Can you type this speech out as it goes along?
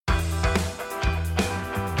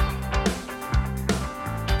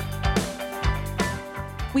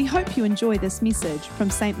We hope you enjoy this message from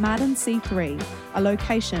St. Martin C3, a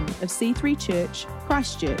location of C3 Church,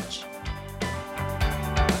 Christchurch.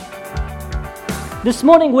 This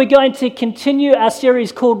morning we're going to continue our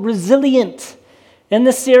series called Resilient. In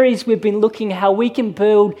this series we've been looking how we can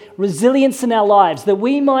build resilience in our lives, that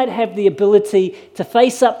we might have the ability to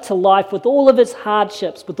face up to life with all of its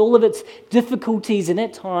hardships, with all of its difficulties and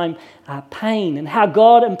at times pain, and how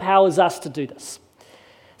God empowers us to do this.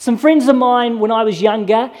 Some friends of mine when I was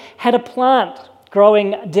younger had a plant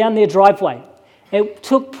growing down their driveway. It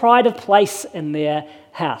took pride of place in their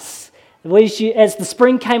house. As the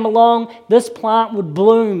spring came along, this plant would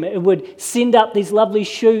bloom. It would send up these lovely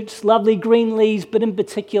shoots, lovely green leaves, but in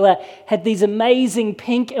particular had these amazing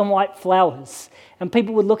pink and white flowers. And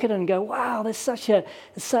people would look at it and go, wow,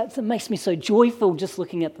 it makes me so joyful just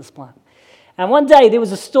looking at this plant. And one day there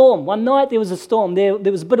was a storm. One night there was a storm. There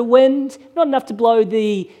was a bit of wind, not enough to blow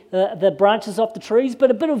the branches off the trees,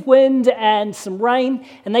 but a bit of wind and some rain.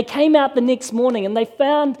 And they came out the next morning and they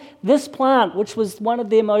found this plant, which was one of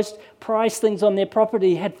their most prized things on their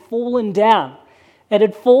property, had fallen down. It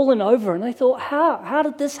had fallen over. And they thought, how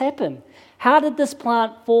did this happen? How did this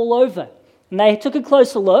plant fall over? And they took a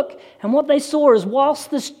closer look. And what they saw is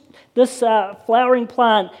whilst this flowering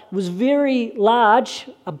plant was very large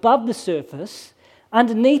above the surface,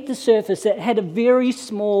 underneath the surface it had a very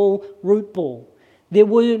small root ball. There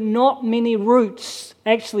were not many roots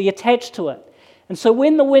actually attached to it. And so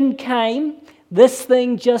when the wind came, this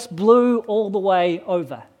thing just blew all the way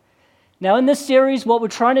over. Now in this series, what we're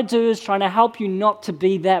trying to do is trying to help you not to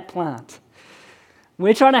be that plant.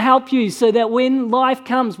 We're trying to help you so that when life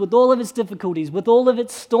comes with all of its difficulties, with all of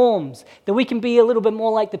its storms, that we can be a little bit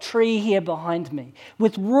more like the tree here behind me,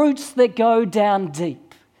 with roots that go down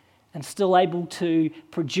deep and still able to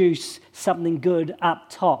produce something good up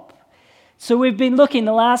top. So we've been looking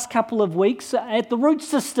the last couple of weeks at the root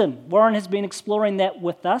system. Warren has been exploring that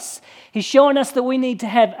with us. He's showing us that we need to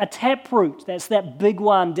have a taproot, that's that big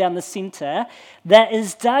one down the center, that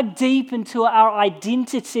is dug deep into our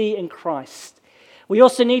identity in Christ. We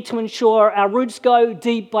also need to ensure our roots go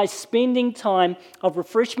deep by spending time of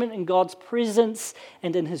refreshment in God's presence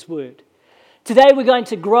and in His Word. Today we're going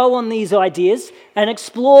to grow on these ideas and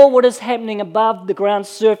explore what is happening above the ground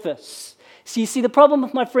surface. So you see, the problem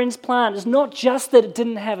with my friend's plant is not just that it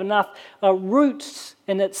didn't have enough roots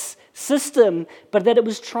in its system, but that it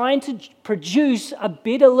was trying to produce a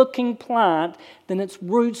better looking plant than its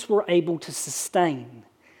roots were able to sustain.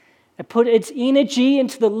 It put its energy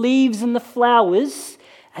into the leaves and the flowers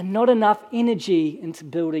and not enough energy into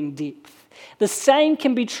building depth. The same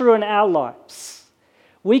can be true in our lives.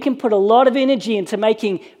 We can put a lot of energy into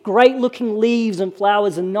making great looking leaves and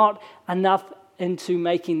flowers and not enough into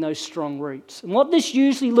making those strong roots. And what this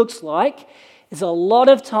usually looks like is a lot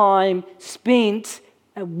of time spent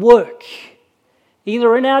at work,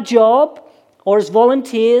 either in our job or as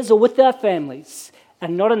volunteers or with our families,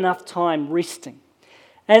 and not enough time resting.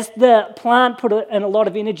 As the plant put in a lot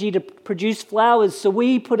of energy to produce flowers, so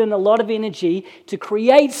we put in a lot of energy to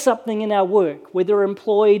create something in our work, whether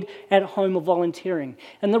employed at home or volunteering.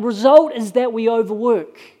 And the result is that we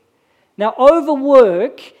overwork. Now,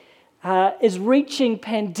 overwork is reaching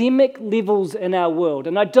pandemic levels in our world.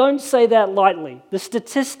 And I don't say that lightly. The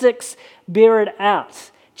statistics bear it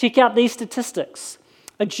out. Check out these statistics.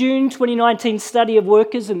 A June 2019 study of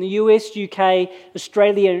workers in the US, UK,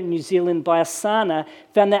 Australia, and New Zealand by Asana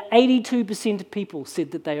found that 82% of people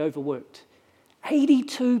said that they overworked.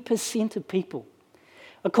 82% of people.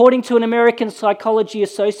 According to an American Psychology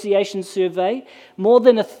Association survey, more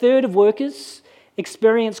than a third of workers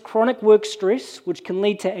experience chronic work stress, which can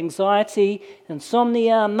lead to anxiety,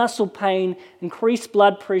 insomnia, muscle pain, increased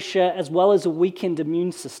blood pressure, as well as a weakened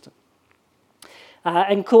immune system.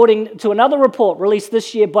 According to another report released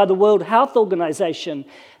this year by the World Health Organization,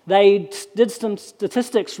 they did some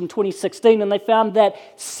statistics from 2016 and they found that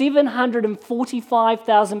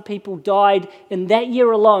 745,000 people died in that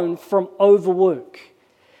year alone from overwork.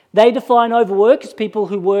 They define overwork as people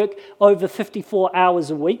who work over 54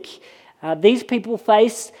 hours a week. These people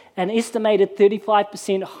face an estimated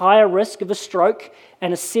 35% higher risk of a stroke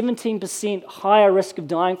and a 17% higher risk of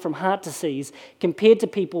dying from heart disease compared to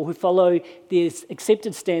people who follow the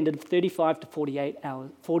accepted standard of 35 to 40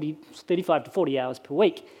 hours per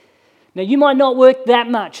week. Now, you might not work that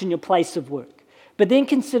much in your place of work, but then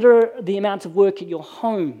consider the amount of work at your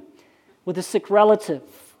home with a sick relative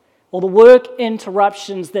or the work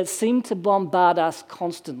interruptions that seem to bombard us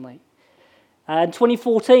constantly. In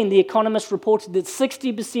 2014, The Economist reported that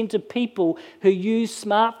 60% of people who use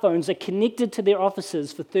smartphones are connected to their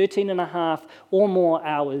offices for 13 and a half or more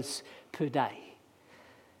hours per day.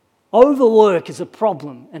 Overwork is a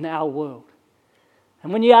problem in our world.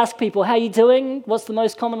 And when you ask people, how are you doing? What's the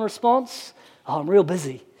most common response? Oh, I'm real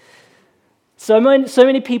busy. So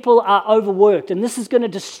many people are overworked, and this is going to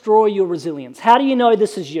destroy your resilience. How do you know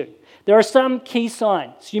this is you? There are some key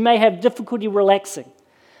signs. You may have difficulty relaxing.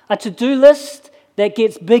 A to-do list that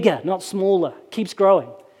gets bigger, not smaller, keeps growing.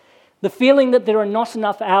 The feeling that there are not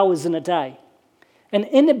enough hours in a day. An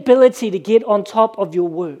inability to get on top of your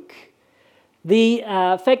work. The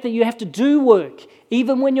fact that you have to do work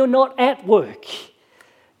even when you're not at work.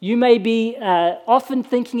 You may be often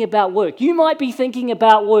thinking about work. You might be thinking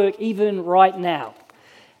about work even right now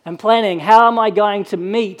and planning, how am I going to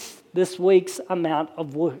meet this week's amount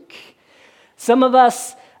of work? Some of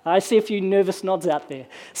us, I see a few nervous nods out there.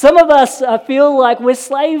 Some of us feel like we're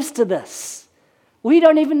slaves to this. We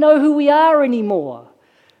don't even know who we are anymore.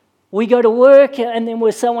 We go to work and then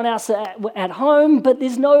we're someone else at home, but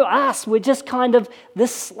there's no us. We're just kind of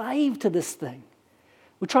this slave to this thing.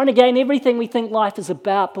 We're trying to gain everything we think life is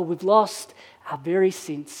about, but we've lost our very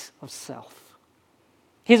sense of self.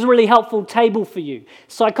 Here's a really helpful table for you.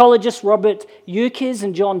 Psychologists Robert Yerkes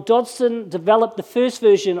and John Dodson developed the first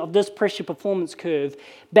version of this pressure performance curve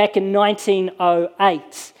back in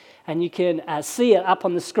 1908. And you can see it up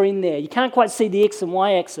on the screen there. You can't quite see the X and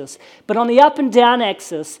Y axis. But on the up and down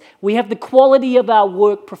axis, we have the quality of our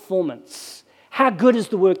work performance. How good is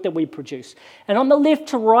the work that we produce? And on the left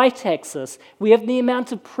to right axis, we have the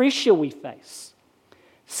amount of pressure we face.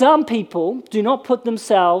 Some people do not put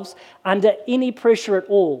themselves under any pressure at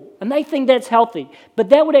all, and they think that's healthy. But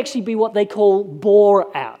that would actually be what they call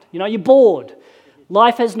bore out. You know, you're bored.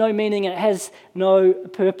 Life has no meaning, it has no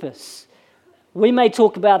purpose. We may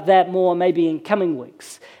talk about that more maybe in coming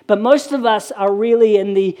weeks. But most of us are really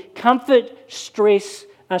in the comfort, stress,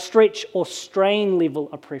 stretch, or strain level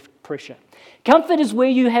of pressure. Comfort is where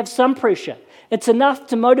you have some pressure. It's enough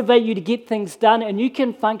to motivate you to get things done, and you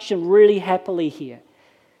can function really happily here.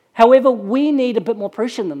 However, we need a bit more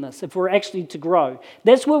pressure than this if we're actually to grow.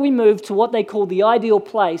 That's where we move to what they call the ideal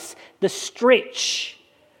place, the stretch.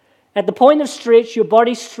 At the point of stretch, your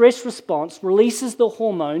body's stress response releases the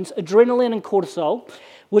hormones, adrenaline and cortisol,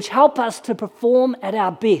 which help us to perform at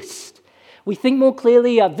our best. We think more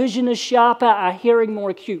clearly, our vision is sharper, our hearing more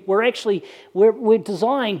acute. We're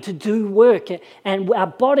designed to do work, and our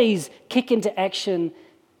bodies kick into action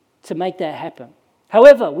to make that happen.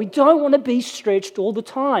 However, we don't want to be stretched all the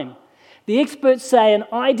time. The experts say an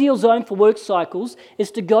ideal zone for work cycles is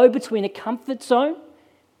to go between a comfort zone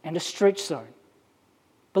and a stretch zone.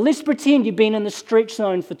 But let's pretend you've been in the stretch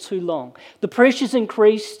zone for too long. The pressure's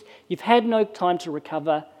increased, you've had no time to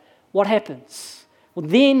recover. What happens? Well,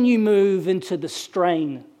 then you move into the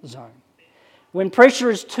strain zone. When pressure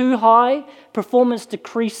is too high, performance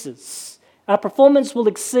decreases. Our performance will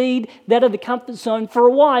exceed that of the comfort zone for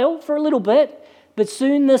a while, for a little bit, but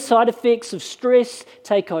soon the side effects of stress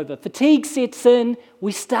take over. Fatigue sets in,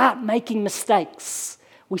 we start making mistakes,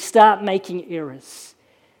 we start making errors.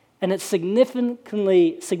 And it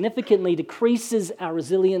significantly decreases our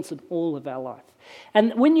resilience in all of our life.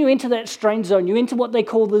 And when you enter that strain zone, you enter what they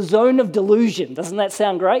call the zone of delusion. Doesn't that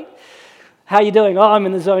sound great? How are you doing? Oh, I'm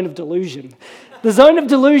in the zone of delusion. The zone of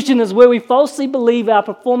delusion is where we falsely believe our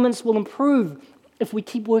performance will improve if we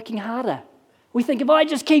keep working harder. We think if I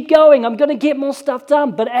just keep going, I'm going to get more stuff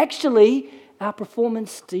done. But actually, our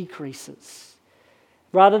performance decreases.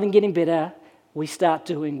 Rather than getting better, we start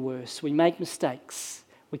doing worse. We make mistakes.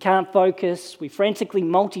 We can't focus. We frantically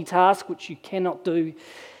multitask, which you cannot do.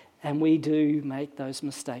 And we do make those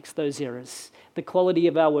mistakes, those errors. The quality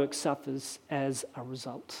of our work suffers as a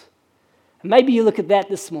result. And maybe you look at that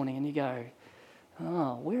this morning and you go,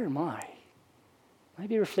 oh, where am I?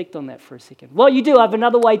 Maybe reflect on that for a second. Well, you do. I have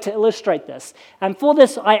another way to illustrate this. And for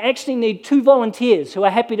this, I actually need 2 volunteers who are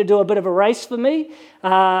happy to do a bit of a race for me.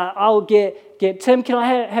 I'll get Tim. Can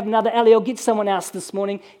I have another? Ali, I'll get someone else this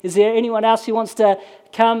morning. Is there anyone else who wants to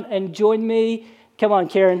come and join me? Come on,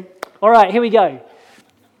 Karen. All right, here we go.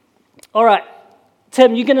 All right.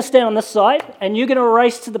 Tim, you're going to stand on this side, and you're going to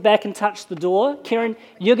race to the back and touch the door. Karen,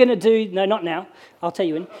 you're going to do... No, not now. I'll tell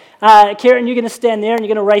you when. Karen, you're going to stand there, and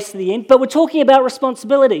you're going to race to the end. But we're talking about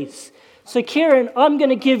responsibilities. So, Karen, I'm going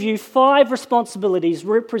to give you 5 responsibilities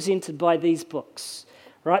represented by these books.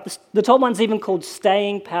 Right? The top one's even called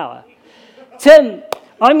Staying Power. Tim,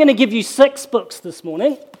 I'm going to give you 6 books this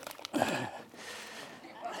morning.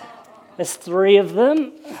 There's 3 of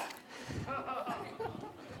them.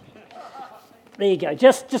 There you go,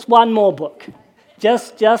 just one more book.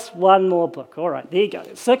 Just one more book. All right, there you go,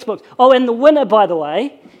 6 books. Oh, and the winner, by the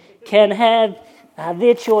way, can have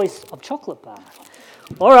their choice of chocolate bar.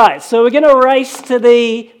 All right, so we're going to race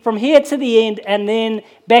from here to the end and then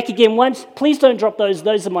back again. Please don't drop those.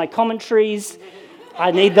 Those are my commentaries.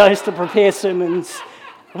 I need those to prepare sermons.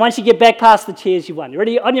 And once you get back past the chairs, you won. You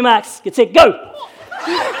ready? On your marks, get set, go!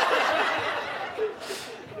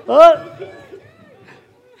 Oh.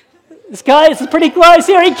 This guy is pretty close.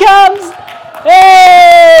 Here he comes!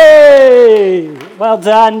 Hey! Well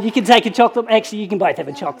done. You can take a chocolate. Actually, you can both have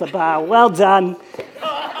a chocolate bar. Well done.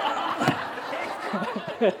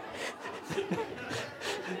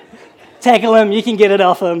 Tackle him. You can get it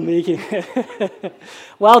off him.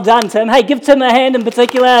 Well done, Tim. Hey, give Tim a hand in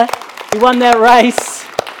particular. He won that race.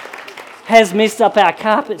 Has messed up our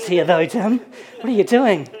carpets here, though, Tim. What are you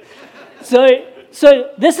doing? So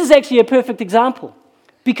this is actually a perfect example.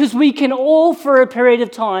 Because we can all, for a period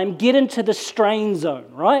of time, get into the strain zone,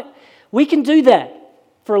 right? We can do that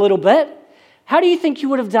for a little bit. How do you think you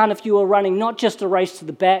would have done if you were running not just a race to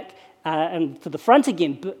the back and to the front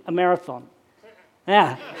again, but a marathon?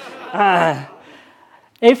 Yeah.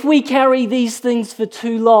 If we carry these things for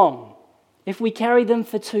too long,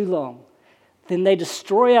 then they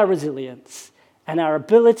destroy our resilience and our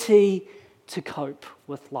ability to cope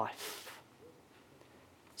with life.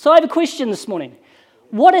 So I have a question this morning.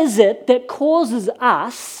 What is it that causes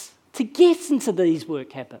us to get into these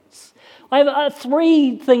work habits? I have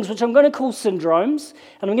 3 things which I'm going to call syndromes,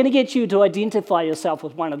 and I'm going to get you to identify yourself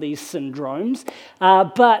with one of these syndromes.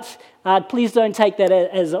 But please don't take that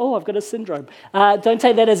as, I've got a syndrome. Don't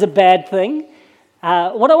take that as a bad thing.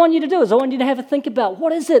 What I want you to do is I want you to have a think about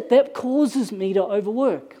what is it that causes me to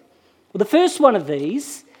overwork? Well, the first one of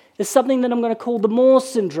these is something that I'm going to call the more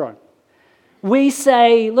syndrome. We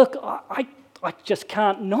say, look, I just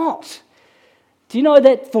can't not. Do you know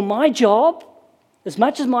that for my job, as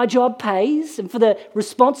much as my job pays, and for the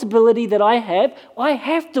responsibility that I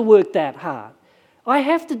have to work that hard. I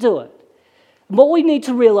have to do it. And what we need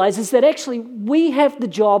to realize is that actually we have the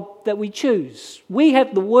job that we choose. We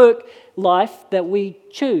have the work life that we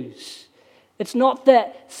choose. It's not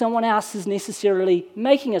that someone else is necessarily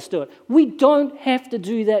making us do it. We don't have to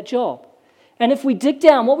do that job. And if we dig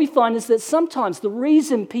down, what we find is that sometimes the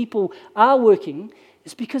reason people are working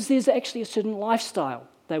is because there's actually a certain lifestyle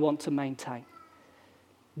they want to maintain.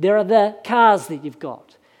 There are the cars that you've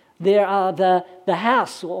got. There are the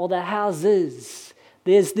house or the houses.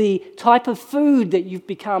 There's the type of food that you've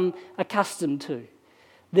become accustomed to.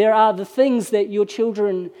 There are the things that your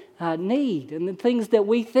children need and the things that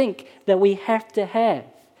we think that we have to have.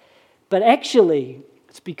 But actually,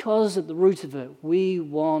 it's because at the root of it, we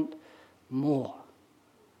want more.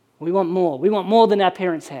 We want more. We want more than our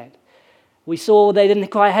parents had. We saw they didn't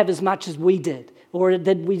quite have as much as we did, or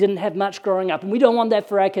that we didn't have much growing up. And we don't want that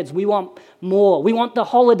for our kids. We want more. We want the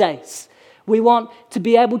holidays. We want to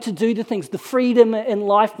be able to do the things, the freedom in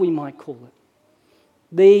life, we might call it.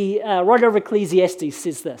 The writer of Ecclesiastes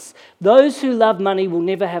says this: those who love money will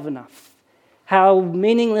never have enough. How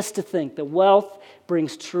meaningless to think that wealth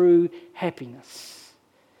brings true happiness.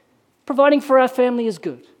 Providing for our family is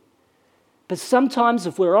good. But sometimes,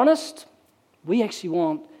 if we're honest, we actually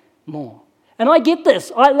want more. And I get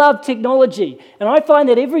this. I love technology. And I find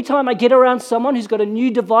that every time I get around someone who's got a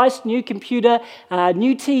new device, new computer,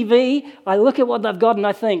 new TV, I look at what they've got and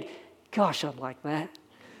I think, gosh, I'd like that.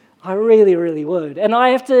 I really, really would. And I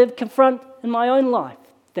have to confront in my own life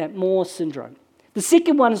that more syndrome. The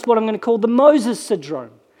second one is what I'm going to call the Moses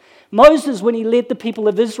syndrome. Moses, when he led the people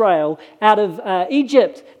of Israel out of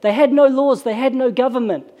Egypt, they had no laws, they had no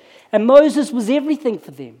government. And Moses was everything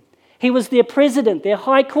for them. He was their president, their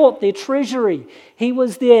high court, their treasury. He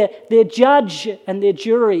was their judge and their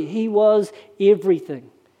jury. He was everything.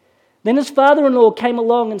 Then his father-in-law came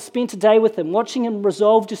along and spent a day with him, watching him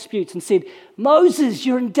resolve disputes, and said, Moses,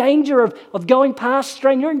 you're in danger of going past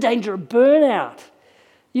strain. You're in danger of burnout.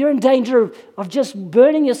 You're in danger of just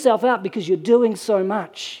burning yourself out because you're doing so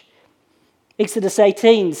much. Exodus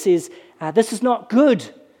 18 says, this is not good,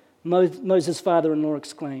 Moses' father-in-law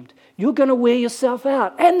exclaimed. You're going to wear yourself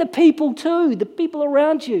out, and the people too, the people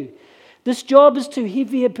around you. This job is too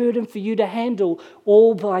heavy a burden for you to handle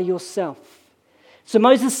all by yourself. So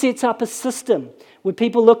Moses sets up a system where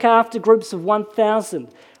people look after groups of 1,000,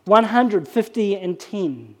 150 and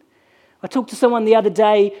 10. I talked to someone the other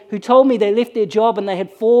day who told me they left their job and they had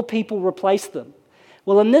 4 people replace them.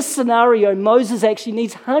 Well, in this scenario, Moses actually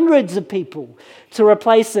needs hundreds of people to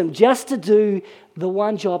replace him just to do the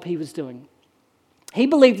one job he was doing. He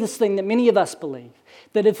believed this thing that many of us believe,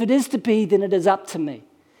 that if it is to be, then it is up to me.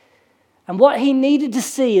 And what he needed to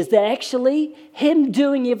see is that actually him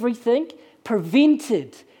doing everything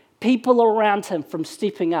prevented people around him from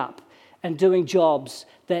stepping up and doing jobs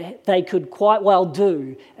that they could quite well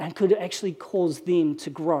do and could actually cause them to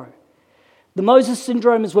grow. The Moses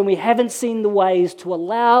syndrome is when we haven't seen the ways to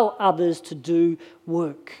allow others to do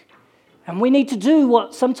work. And we need to do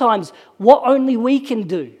what only we can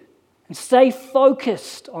do and stay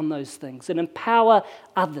focused on those things and empower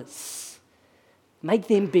others, make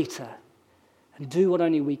them better, and do what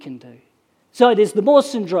only we can do. So there's the Moore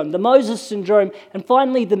syndrome, the Moses syndrome, and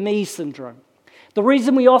finally the me syndrome. The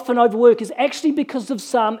reason we often overwork is actually because of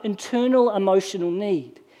some internal emotional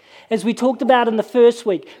need. As we talked about in the first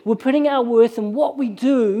week, we're putting our worth in what we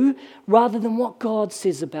do rather than what God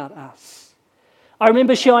says about us. I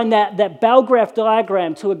remember showing that bell graph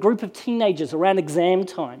diagram to a group of teenagers around exam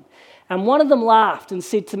time, and one of them laughed and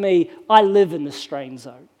said to me, "I live in the strain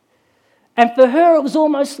zone." And for her, it was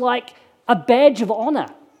almost like a badge of honor.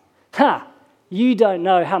 You don't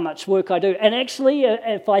know how much work I do. And actually,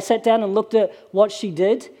 if I sat down and looked at what she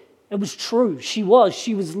did, it was true. She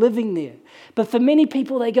was living there. But for many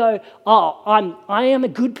people, they go, I am a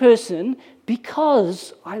good person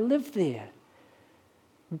because I live there.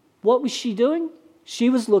 What was she doing? She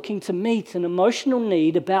was looking to meet an emotional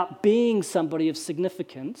need about being somebody of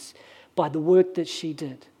significance by the work that she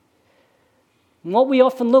did. And what we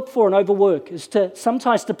often look for in overwork is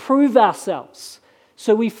sometimes to prove ourselves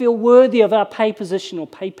so we feel worthy of our pay position or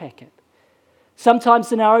pay packet.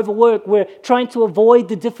 Sometimes in our overwork, we're trying to avoid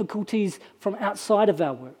the difficulties from outside of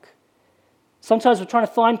our work. Sometimes we're trying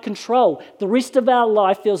to find control. The rest of our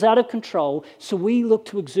life feels out of control, so we look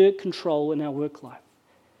to exert control in our work life,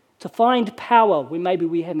 to find power where maybe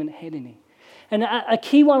we haven't had any. And a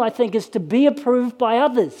key one, I think, is to be approved by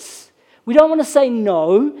others. We don't want to say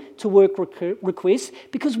no to work requests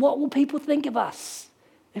because what will people think of us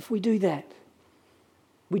if we do that?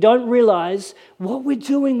 We don't realize what we're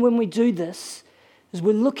doing when we do this is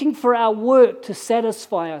we're looking for our work to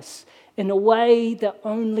satisfy us in a way that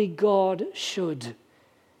only God should. And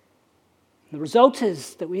the result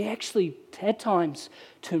is that we actually, at times,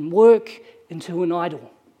 turn work into an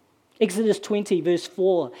idol. Exodus 20, verse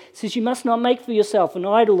 4 says, "You must not make for yourself an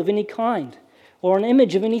idol of any kind, or an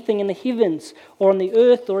image of anything in the heavens, or on the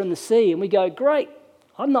earth, or in the sea." And we go, great,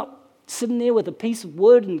 I'm not sitting there with a piece of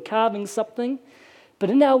wood and carving something. But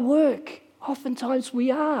in our work, oftentimes we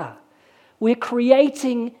are. We're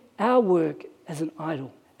creating our work as an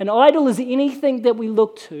idol. An idol is anything that we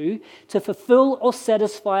look to fulfill or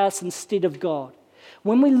satisfy us instead of God.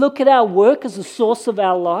 When we look at our work as a source of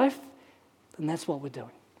our life, then that's what we're doing.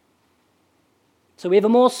 So we have a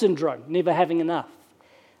Moore syndrome, never having enough.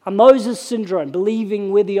 A Moses syndrome,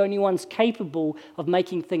 believing we're the only ones capable of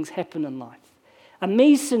making things happen in life. A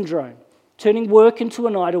me syndrome, turning work into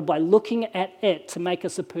an idol by looking at it to make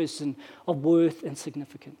us a person of worth and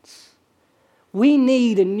significance. We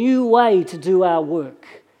need a new way to do our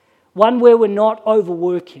work, one where we're not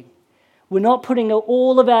overworking. We're not putting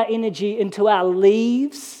all of our energy into our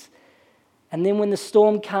leaves, and then when the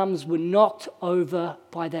storm comes, we're knocked over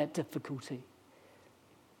by that difficulty.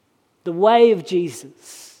 The way of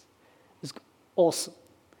Jesus is awesome.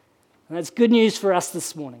 And that's good news for us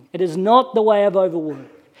this morning. It is not the way of overwork.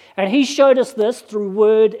 And he showed us this through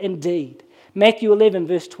word and deed. Matthew 11,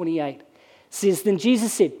 verse 28 says, "Then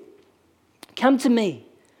Jesus said, 'Come to me,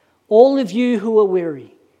 all of you who are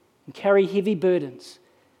weary and carry heavy burdens,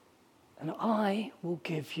 and I will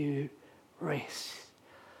give you rest.'"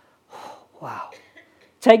 Wow.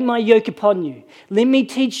 "Take my yoke upon you. Let me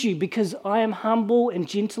teach you, because I am humble and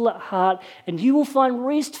gentle at heart, and you will find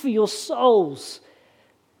rest for your souls.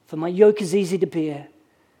 For my yoke is easy to bear,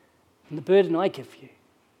 and the burden I give you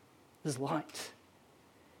is light."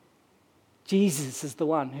 Jesus is the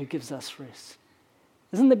one who gives us rest.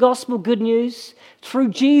 Isn't the gospel good news? Through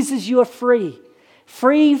Jesus you are free.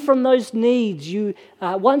 Free from those needs you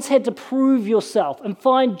once had to prove yourself and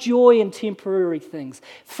find joy in temporary things.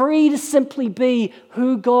 Free to simply be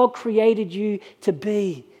who God created you to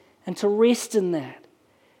be and to rest in that.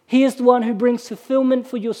 He is the one who brings fulfillment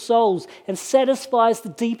for your souls and satisfies the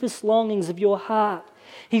deepest longings of your heart.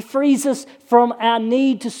 He frees us from our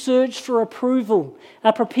need to search for approval,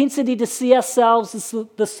 our propensity to see ourselves as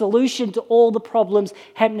the solution to all the problems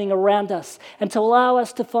happening around us, and to allow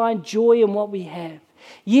us to find joy in what we have.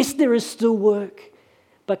 Yes, there is still work,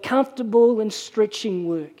 but comfortable and stretching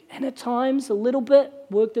work, and at times a little bit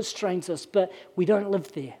work that strains us, but we don't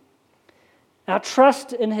live there. Our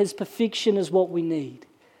trust in His perfection is what we need,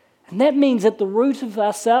 and that means at the root of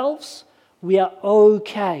ourselves, we are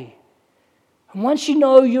okay. And once you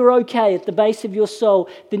know you're okay at the base of your soul,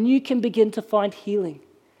 then you can begin to find healing.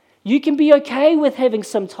 You can be okay with having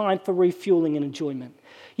some time for refueling and enjoyment.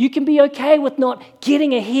 You can be okay with not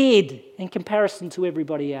getting ahead in comparison to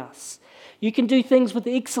everybody else. You can do things with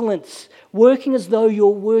excellence, working as though you're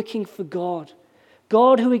working for God.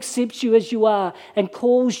 God who accepts you as you are and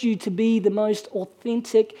calls you to be the most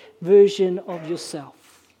authentic version of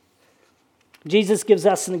yourself. Jesus gives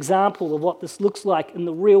us an example of what this looks like in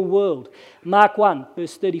the real world. Mark 1,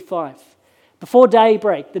 verse 35. Before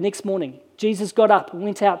daybreak the next morning, Jesus got up and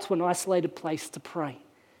went out to an isolated place to pray.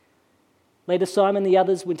 Later, Simon and the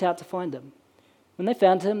others went out to find him. When they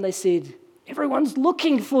found him, they said, "Everyone's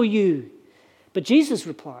looking for you." But Jesus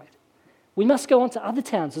replied, "We must go on to other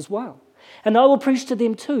towns as well, and I will preach to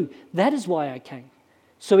them too. That is why I came."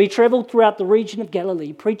 So he traveled throughout the region of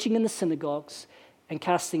Galilee, preaching in the synagogues and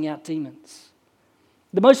casting out demons.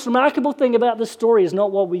 The most remarkable thing about this story is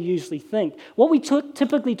not what we usually think. What we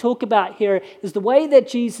typically talk about here is the way that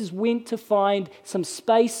Jesus went to find some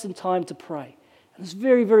space and time to pray. And it's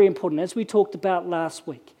very, very important, as we talked about last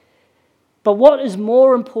week. But what is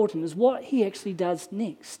more important is what he actually does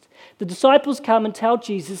next. The disciples come and tell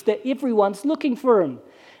Jesus that everyone's looking for him.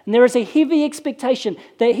 And there is a heavy expectation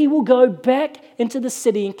that he will go back into the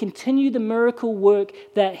city and continue the miracle work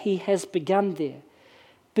that he has begun there.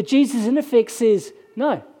 But Jesus, in effect, says,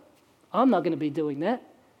 "No, I'm not going to be doing that.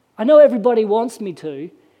 I know everybody wants me to,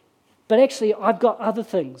 but actually I've got other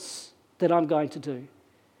things that I'm going to do."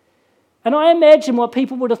 And I imagine what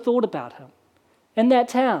people would have thought about him in that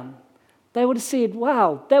town. They would have said,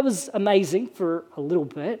 "Wow, that was amazing for a little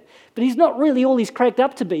bit, but he's not really all he's cracked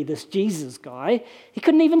up to be, this Jesus guy. He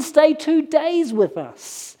couldn't even stay 2 days with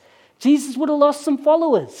us." Jesus would have lost some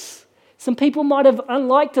followers. Some people might have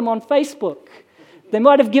unliked him on Facebook. They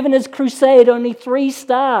might have given his crusade only 3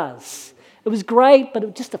 stars. It was great, but it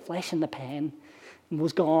was just a flash in the pan. It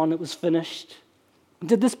was gone, it was finished.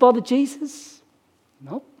 Did this bother Jesus?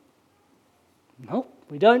 Nope.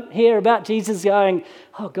 We don't hear about Jesus going,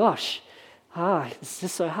 "Oh gosh, it's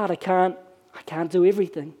just so hard, I can't do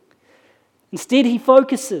everything." Instead, he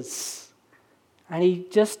focuses and he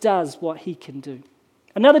just does what he can do.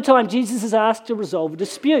 Another time, Jesus is asked to resolve a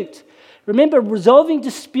dispute. Remember, resolving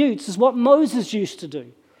disputes is what Moses used to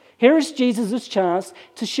do. Here is Jesus' chance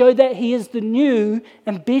to show that he is the new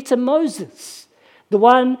and better Moses, the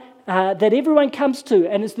one that everyone comes to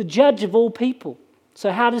and is the judge of all people.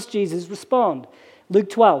 So how does Jesus respond? Luke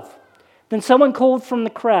 12. Then someone called from the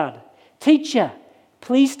crowd, "Teacher,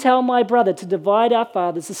 please tell my brother to divide our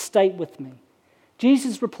father's estate with me."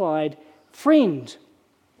 Jesus replied, "Friend,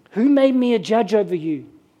 who made me a judge over you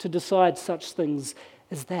to decide such things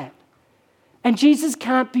as that?" And Jesus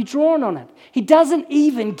can't be drawn on it. He doesn't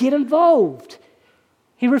even get involved.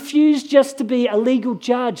 He refused just to be a legal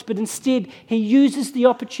judge, but instead he uses the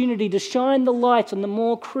opportunity to shine the light on the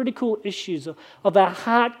more critical issues of our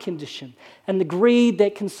heart condition and the greed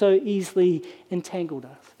that can so easily entangle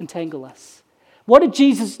us. What did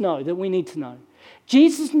Jesus know that we need to know?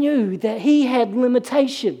 Jesus knew that he had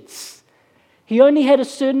limitations. He only had a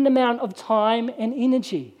certain amount of time and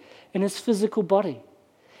energy in his physical body.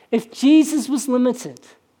 If Jesus was limited,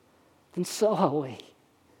 then so are we.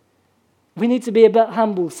 We need to be a bit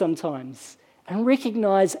humble sometimes and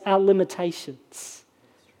recognize our limitations.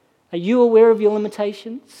 Are you aware of your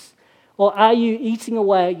limitations? Or are you eating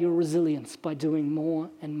away at your resilience by doing more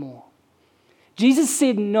and more? Jesus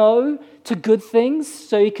said no to good things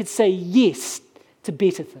so he could say yes to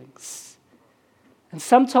better things. And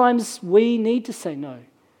sometimes we need to say no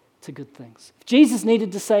to good things. If Jesus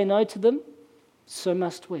needed to say no to them, so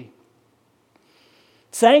must we.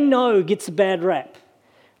 Saying no gets a bad rap.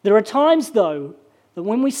 There are times, though, that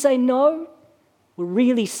when we say no, we're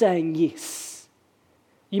really saying yes.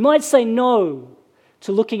 You might say no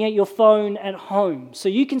to looking at your phone at home, so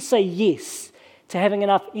you can say yes to having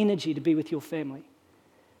enough energy to be with your family.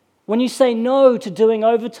 When you say no to doing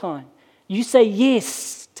overtime, you say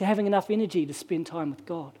yes to having enough energy to spend time with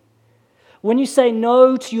God. When you say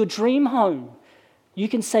no to your dream home, you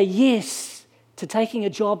can say yes to taking a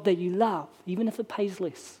job that you love, even if it pays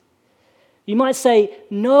less. You might say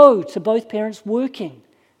no to both parents working,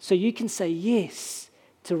 so you can say yes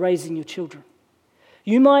to raising your children.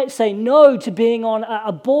 You might say no to being on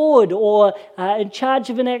a board or in charge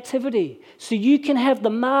of an activity, so you can have the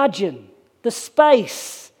margin, the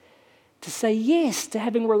space to say yes to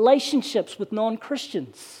having relationships with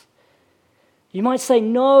non-Christians. You might say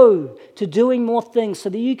no to doing more things so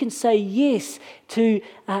that you can say yes to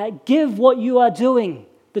give what you are doing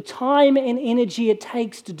the time and energy it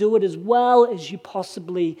takes to do it as well as you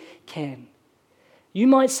possibly can. You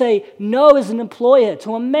might say no as an employer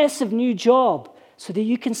to a massive new job so that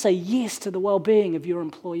you can say yes to the well-being of your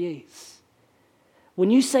employees. When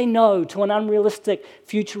you say no to an unrealistic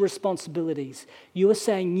future responsibilities, you are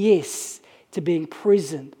saying yes to being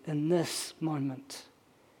present in this moment.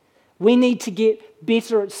 We need to get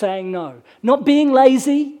better at saying no. Not being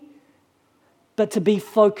lazy, but to be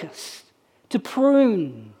focused, to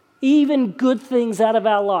prune even good things out of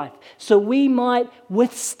our life so we might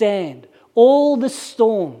withstand all the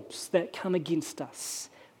storms that come against us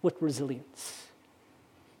with resilience.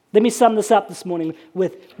 Let me sum this up this morning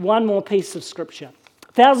with one more piece of scripture.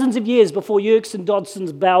 Thousands of years before Yerkes and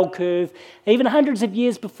Dodson's bell curve, even hundreds of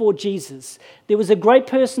years before Jesus, there was a great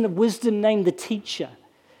person of wisdom named the Teacher.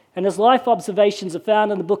 And his life observations are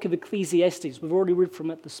found in the book of Ecclesiastes. We've already read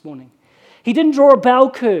from it this morning. He didn't draw a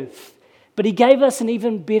bell curve, but he gave us an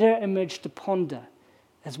even better image to ponder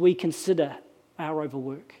as we consider our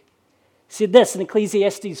overwork. He said this in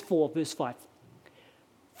Ecclesiastes 4, verse 5.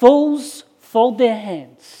 Fools fold their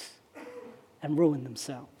hands and ruin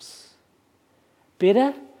themselves.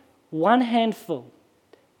 Better one handful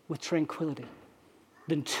with tranquility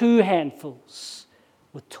than two handfuls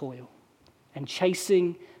with toil and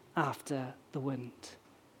chasing after the wind.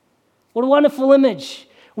 What a wonderful image.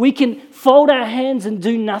 We can fold our hands and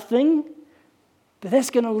do nothing, but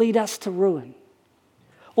that's going to lead us to ruin.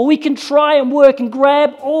 Or we can try and work and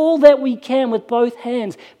grab all that we can with both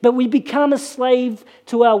hands, but we become a slave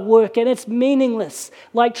to our work and it's meaningless,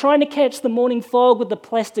 like trying to catch the morning fog with a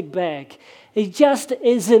plastic bag. It just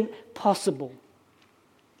isn't possible.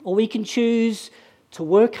 Or we can choose to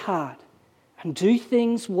work hard and do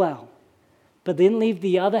things well, but then leave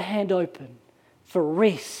the other hand open for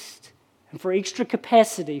rest and for extra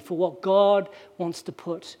capacity for what God wants to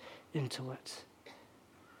put into it.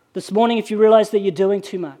 This morning, if you realize that you're doing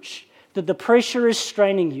too much, that the pressure is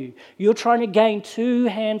straining you, you're trying to gain two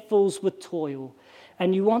handfuls with toil,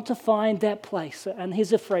 and you want to find that place, and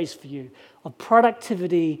here's a phrase for you, of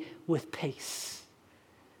productivity with peace.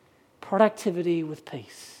 Productivity with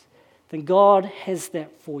peace. Then God has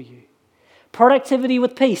that for you. Productivity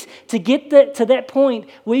with peace. To get to that point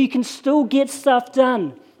where you can still get stuff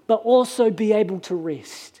done, but also be able to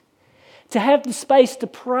rest. To have the space to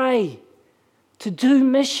pray, to do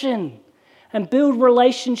mission, and build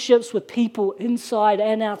relationships with people inside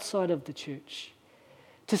and outside of the church.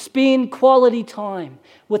 To spend quality time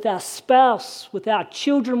with our spouse, with our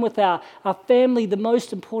children, with our family, the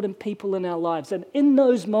most important people in our lives. And in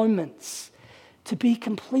those moments, to be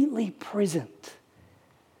completely present,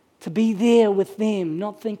 to be there with them,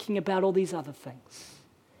 not thinking about all these other things.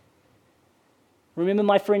 Remember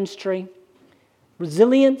my friend's tree?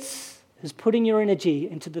 Resilience is putting your energy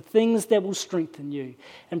into the things that will strengthen you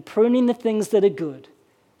and pruning the things that are good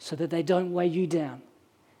so that they don't weigh you down.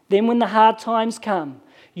 Then when the hard times come,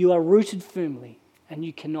 you are rooted firmly and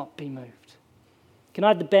you cannot be moved. Can I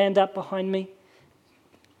have the band up behind me?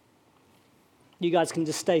 You guys can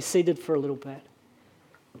just stay seated for a little bit.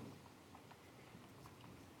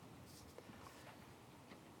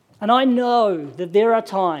 And I know that there are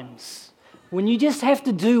times when you just have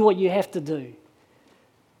to do what you have to do.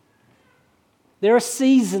 There are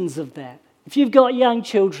seasons of that. If you've got young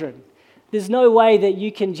children, there's no way that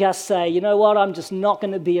you can just say, you know what, I'm just not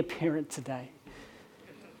going to be a parent today.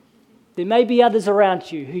 There may be others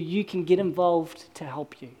around you who you can get involved to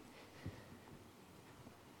help you.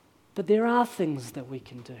 But there are things that we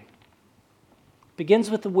can do. It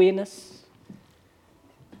begins with awareness,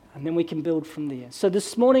 and then we can build from there. So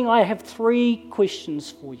this morning I have 3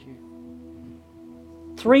 questions for you.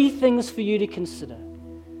 3 things for you to consider.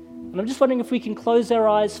 And I'm just wondering if we can close our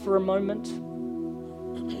eyes for a moment,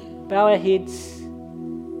 bow our heads,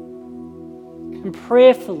 and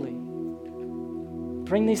prayerfully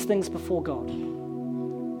bring these things before God.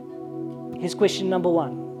 Here's question number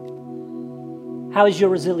 1. How is your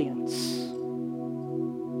resilience?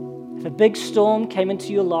 If a big storm came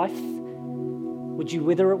into your life, would you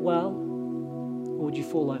weather it well, or would you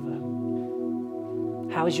fall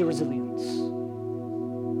over? How is your resilience?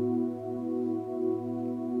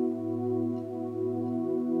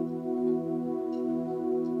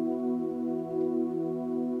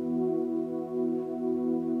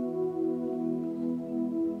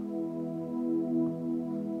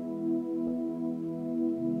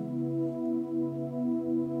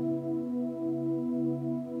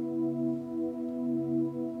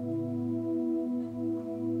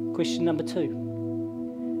 Question number 2.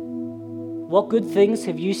 What good things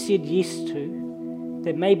have you said yes to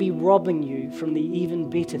that may be robbing you from the even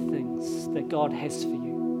better things that God has for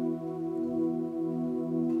you?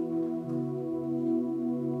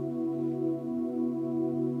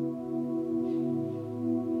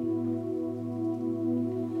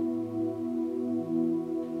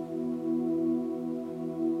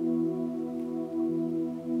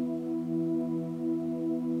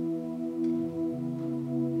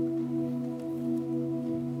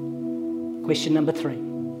 Question number 3.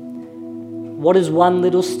 What is one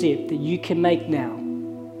little step that you can make now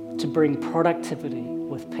to bring productivity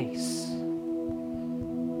with peace?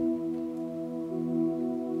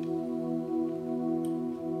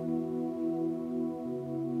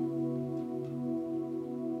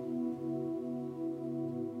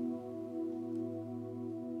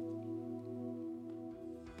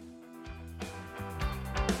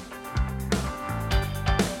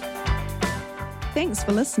 Thanks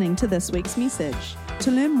for listening to this week's message.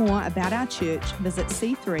 To learn more about our church, visit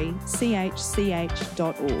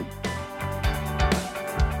c3chch.org.